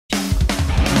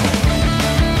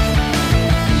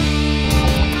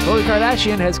Khloé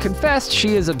Kardashian has confessed she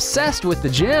is obsessed with the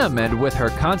gym, and with her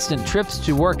constant trips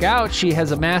to work out, she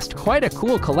has amassed quite a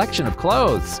cool collection of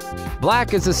clothes.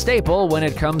 Black is a staple when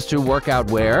it comes to workout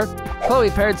wear.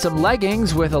 Khloé paired some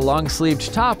leggings with a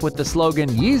long-sleeved top with the slogan,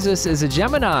 "Yeezus is a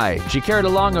Gemini." She carried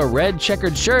along a red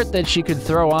checkered shirt that she could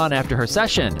throw on after her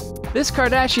session. This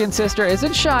Kardashian sister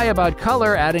isn't shy about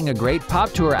color, adding a great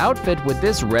pop to her outfit with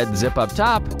this red zip-up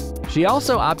top. She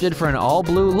also opted for an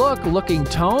all-blue look, looking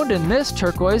toned in this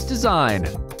turquoise design.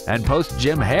 And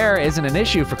post-gym hair isn't an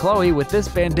issue for Khloé, with this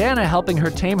bandana helping her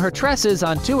tame her tresses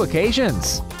on 2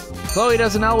 occasions. Khloé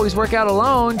doesn't always work out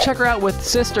alone. Check her out with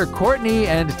sister Kourtney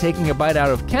and taking a bite out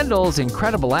of Kendall's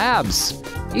incredible abs.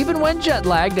 Even when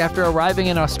jet-lagged after arriving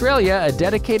in Australia, a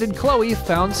dedicated Khloé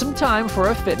found some time for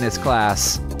a fitness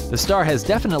class. The star has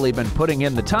definitely been putting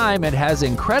in the time and has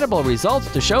incredible results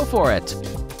to show for it.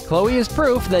 Khloé is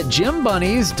proof that gym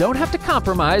bunnies don't have to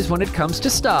compromise when it comes to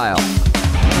style.